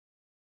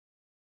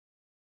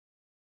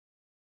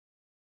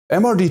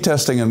MRD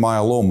testing in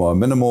myeloma,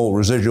 minimal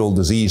residual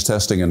disease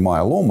testing in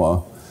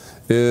myeloma,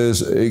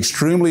 is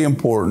extremely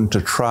important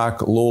to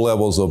track low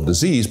levels of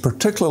disease,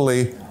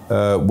 particularly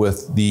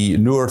with the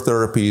newer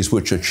therapies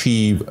which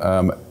achieve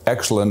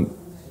excellent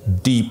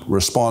deep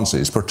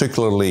responses,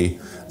 particularly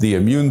the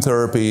immune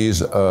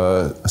therapies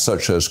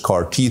such as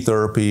CAR T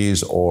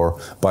therapies or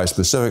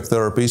bispecific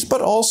therapies, but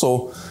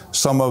also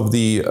some of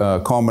the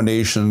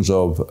combinations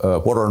of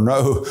what are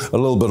now a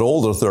little bit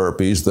older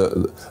therapies,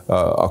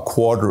 a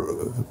quad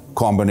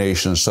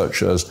combination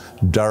such as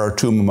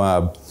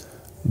daratumumab,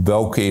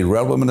 Velcade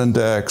Revlimid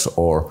Index,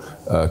 or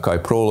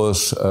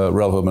Kyprolis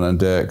Revlimid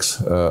Index.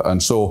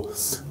 And so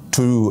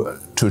to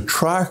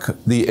track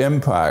the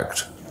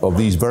impact of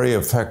these very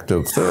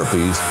effective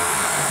therapies,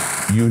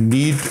 you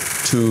need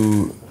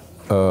to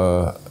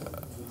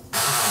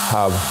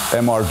have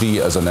MRD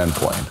as an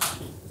endpoint.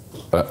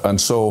 And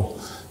so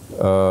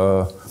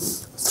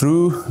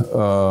through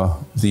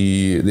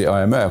the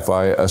IMF,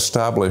 I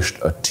established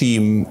a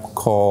team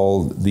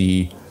called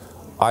the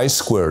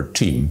I²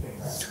 team,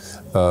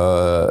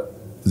 the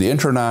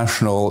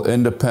International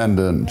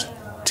Independent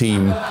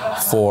Team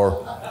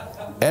for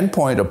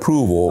Endpoint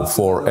Approval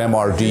for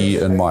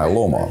MRD in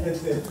Myeloma.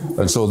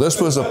 And so this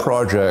was a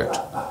project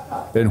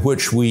in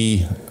which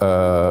we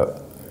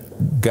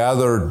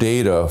gathered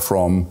data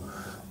from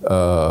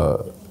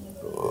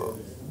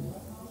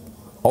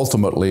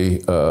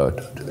ultimately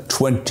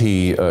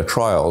 20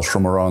 trials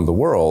from around the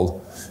world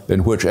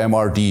in which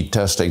MRD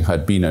testing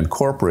had been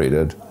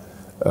incorporated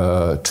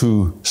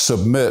to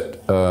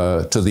submit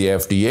to the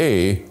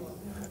FDA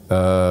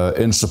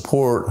in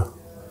support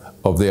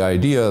of the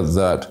idea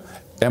that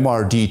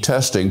MRD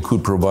testing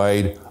could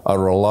provide a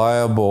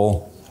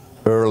reliable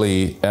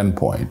early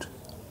endpoint.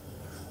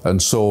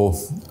 And so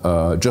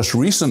just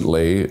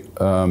recently,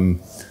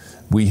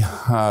 we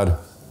had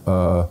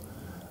an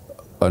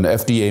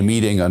FDA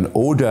meeting, an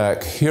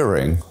ODAC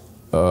hearing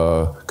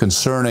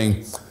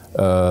concerning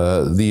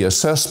the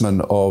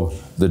assessment of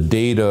the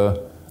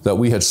data that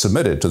we had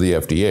submitted to the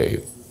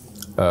FDA.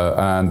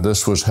 And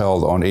this was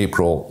held on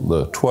April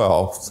the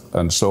 12th.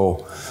 And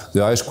so the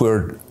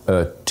I²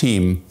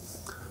 team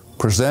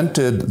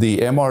presented the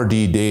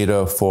MRD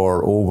data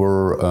for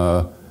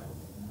over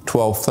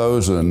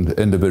 12,000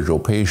 individual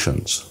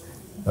patients.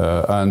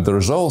 And the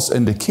results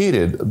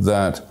indicated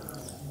that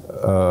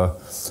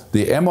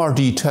the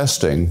MRD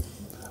testing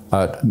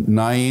at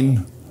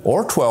 9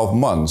 or 12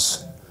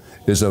 months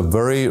is a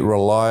very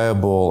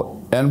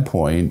reliable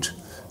endpoint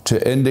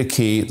to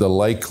indicate the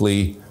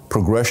likely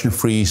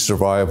progression-free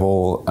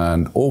survival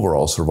and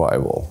overall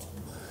survival.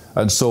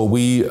 And so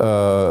we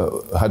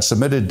had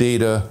submitted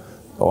data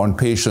on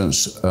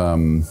patients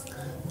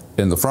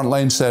in the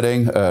frontline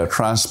setting,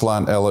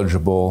 transplant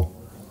eligible,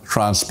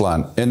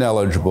 transplant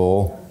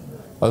ineligible,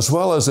 as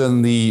well as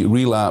in the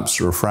relapse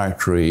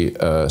refractory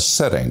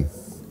setting.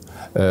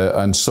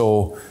 And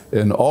so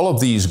in all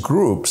of these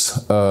groups,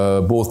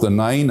 both the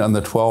 9 and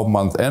the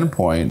 12-month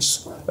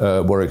endpoints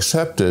were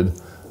accepted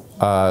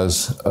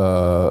as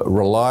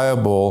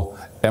reliable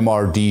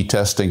MRD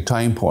testing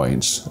time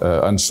points.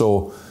 And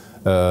so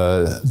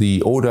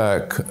the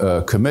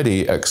ODAC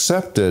committee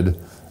accepted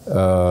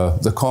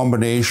the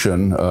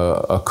combination,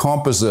 a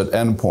composite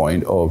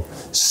endpoint of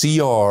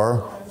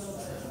CR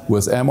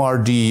with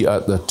MRD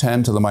at the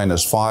 10 to the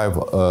 -5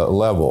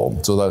 level.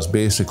 So that's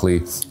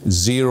basically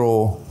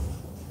 0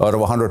 out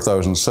of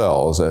 100,000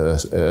 cells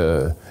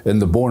in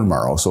the bone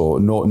marrow. So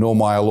no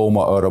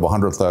myeloma out of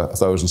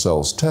 100,000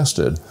 cells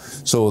tested.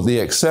 So they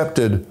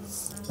accepted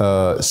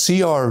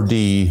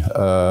CRD,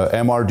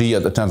 MRD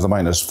at the 10 to the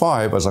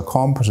 -5 as a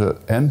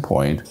composite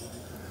endpoint,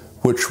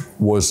 which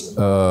was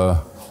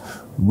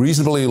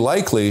reasonably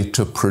likely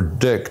to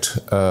predict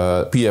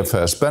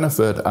PFS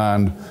benefit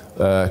and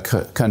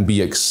can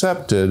be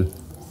accepted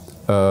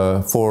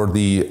for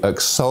the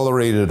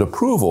accelerated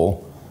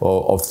approval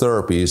of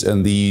therapies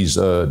in these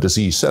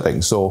disease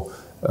settings. So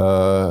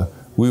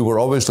we were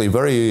obviously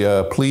very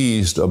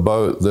pleased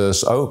about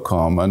this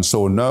outcome, and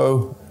so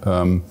now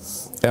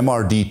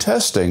MRD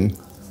testing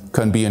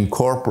can be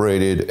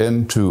incorporated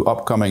into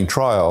upcoming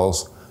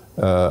trials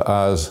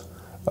as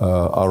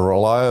a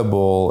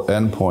reliable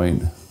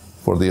endpoint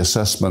for the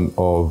assessment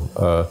of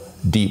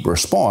deep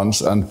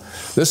response. And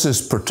this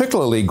is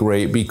particularly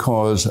great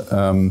because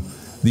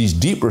these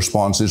deep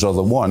responses are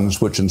the ones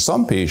which in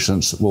some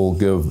patients will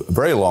give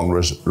very long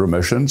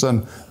remissions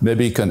and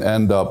maybe can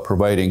end up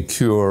providing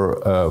cure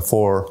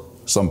for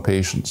some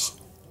patients.